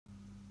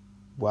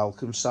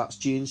Welcome SATS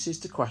geniuses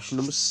to question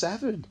number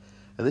 7,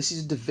 and this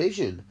is a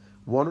division,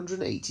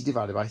 180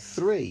 divided by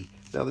 3.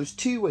 Now there's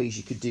two ways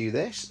you could do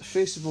this.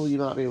 First of all, you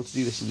might be able to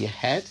do this in your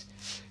head.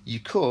 You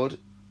could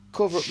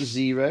cover up the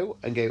 0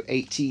 and go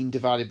 18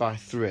 divided by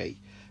 3.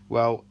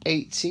 Well,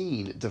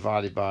 18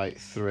 divided by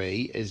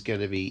 3 is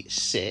going to be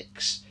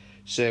 6,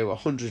 so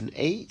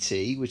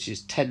 180, which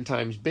is 10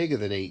 times bigger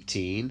than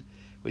 18,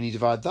 when you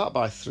divide that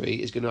by 3,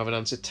 is going to have an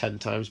answer 10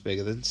 times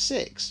bigger than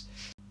 6.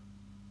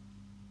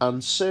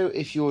 And so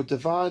if you're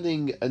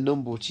dividing a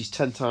number which is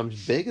 10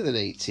 times bigger than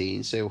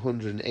 18, so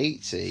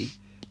 180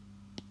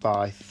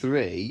 by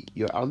 3,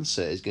 your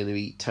answer is going to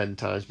be 10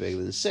 times bigger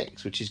than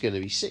 6, which is going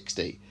to be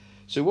 60.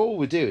 So what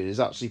we're doing is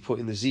actually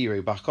putting the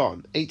 0 back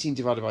on. 18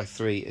 divided by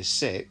 3 is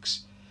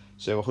 6,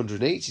 so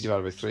 180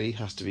 divided by 3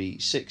 has to be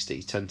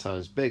 60, 10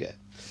 times bigger.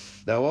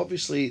 Now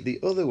obviously the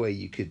other way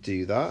you could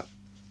do that,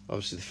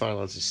 obviously the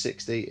final answer is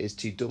 60, is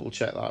to double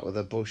check that with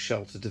a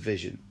Bush-Shelter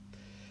division.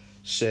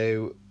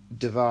 So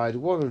divide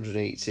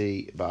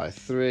 180 by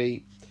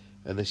 3,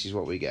 and this is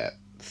what we get.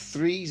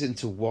 3's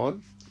into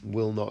 1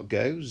 will not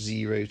go,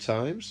 0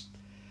 times.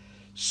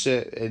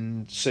 So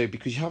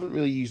because you haven't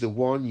really used the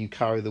 1, you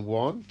carry the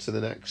 1 to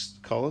the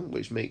next column,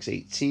 which makes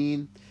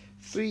 18.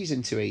 3's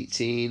into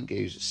 18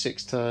 goes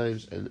 6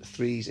 times, and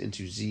 3's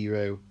into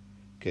 0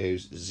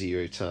 goes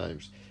 0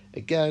 times.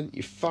 Again,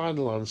 your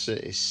final answer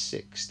is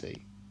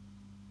 60.